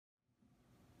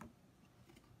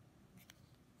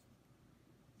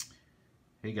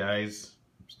Hey guys,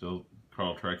 I'm still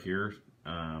Carl Trek here.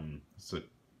 It's a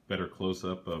better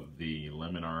close-up of the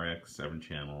Lemon RX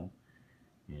 7-channel,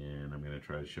 and I'm going to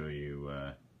try to show you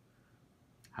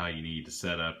how you need to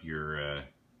set up your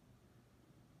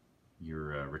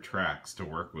retracts to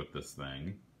work with this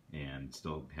thing and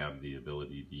still have the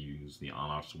ability to use the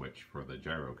on-off switch for the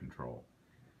gyro control.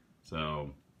 So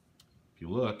if you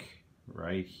look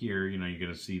right here, you're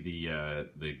going to see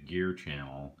the gear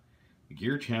channel. The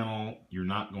gear channel, you're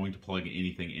not going to plug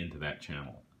anything into that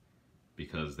channel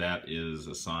because that is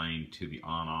assigned to the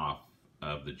on-off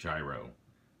of the gyro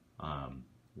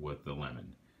with the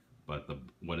Lemon. But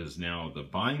what is now the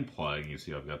bind plug, you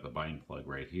see I've got the bind plug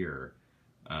right here,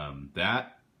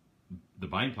 the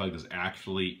bind plug is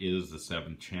the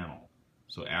 7th channel.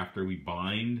 So after we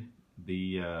bind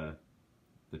the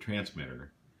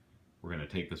transmitter, we're going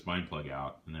to take this bind plug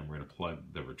out and then we're going to plug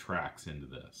the retracts into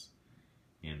this.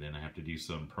 And then I have to do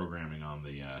some programming on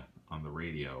the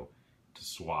radio to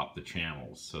swap the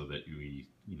channels so that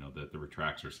that the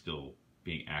retracts are still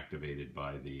being activated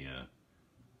by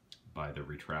the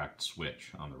retract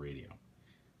switch on the radio.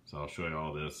 So I'll show you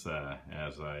all this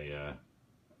as I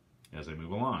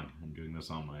move along. I'm doing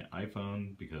this on my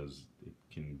iPhone because it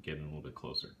can get in a little bit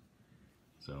closer.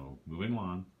 So moving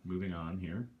on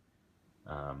here.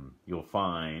 You'll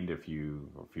find if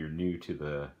you're new to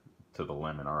the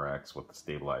Lemon RX with the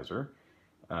stabilizer,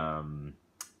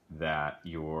 that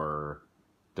your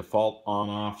default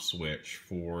on-off switch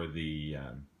for the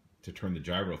to turn the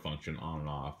gyro function on and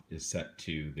off is set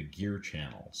to the gear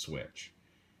channel switch.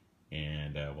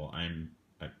 And well, I'm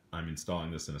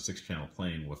installing this in a 6-channel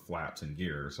plane with flaps and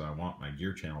gear, so I want my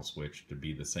gear channel switch to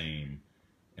be the same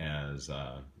as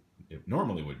it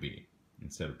normally would be,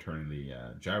 instead of turning the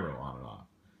gyro on and off.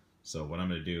 So what I'm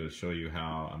going to do is show you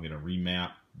how I'm going to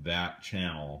remap that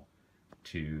channel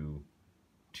to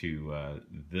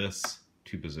this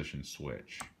 2-position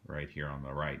switch right here on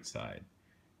the right side,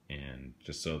 and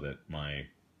just so that my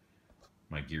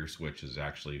gear switch is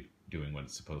actually doing what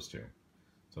it's supposed to.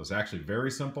 So it's actually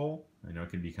very simple. I know it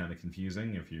can be kind of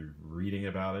confusing if you're reading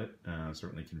about it. It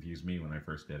certainly confused me when I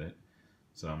first did it.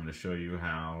 So I'm going to show you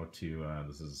how to,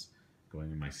 this is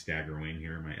going in my stagger wing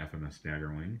here, my FMS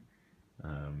stagger wing. So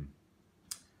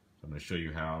I'm going to show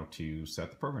you how to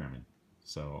set the programming.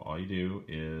 So all you do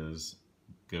is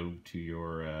go to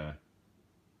your,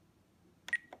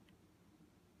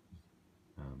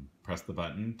 press the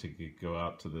button to go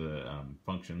out to the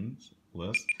functions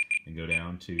list and go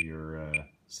down to your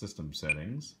system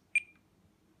settings.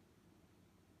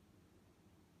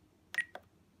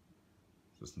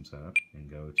 System setup, and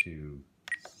go to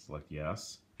select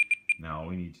yes. Now all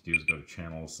we need to do is go to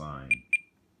channel assign.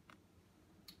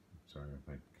 Sorry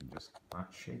if I can just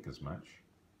not shake as much.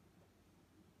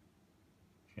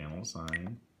 Channel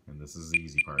assign, and this is the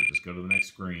easy part. Just go to the next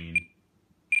screen,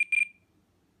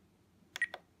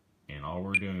 and all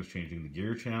we're doing is changing the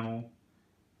gear channel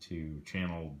to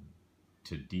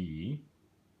D.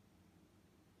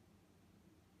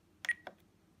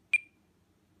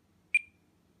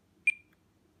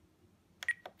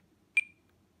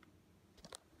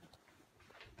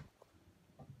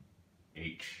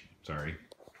 H, sorry.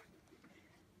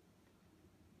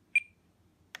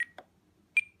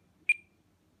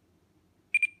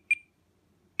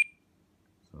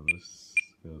 So this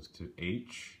goes to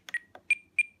H,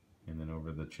 and then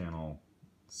over the channel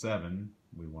 7,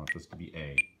 we want this to be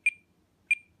A.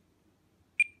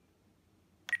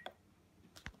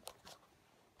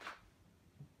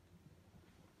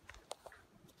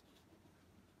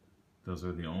 Those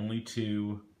are the only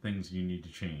 2 things you need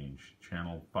to change.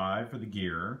 Channel 5 for the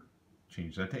gear,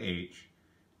 change that to H.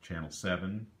 Channel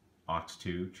 7, aux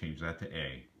 2, change that to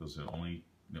A. Those are the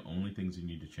only things you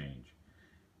need to change.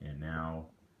 And now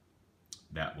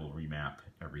that will remap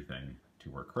everything to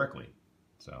work correctly.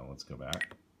 So let's go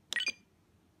back.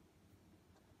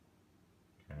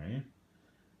 Okay,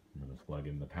 I'm going to plug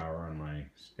in the power on my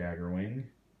stagger wing.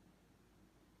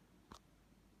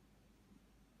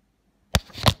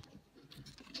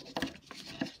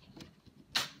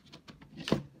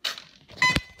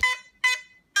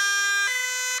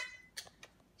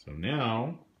 So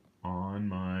now on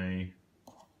my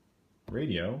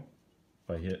radio,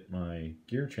 if I hit my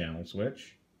gear channel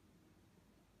switch,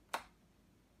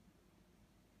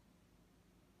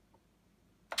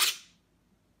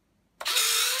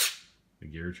 the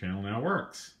gear channel now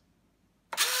works.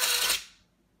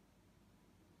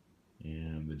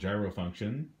 And the gyro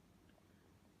function,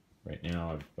 right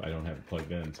now I don't have it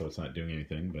plugged in, so it's not doing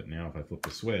anything, but now if I flip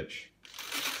the switch,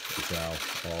 it's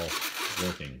all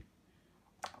working.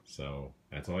 So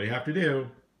that's all you have to do.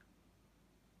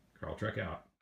 Carl Trek out.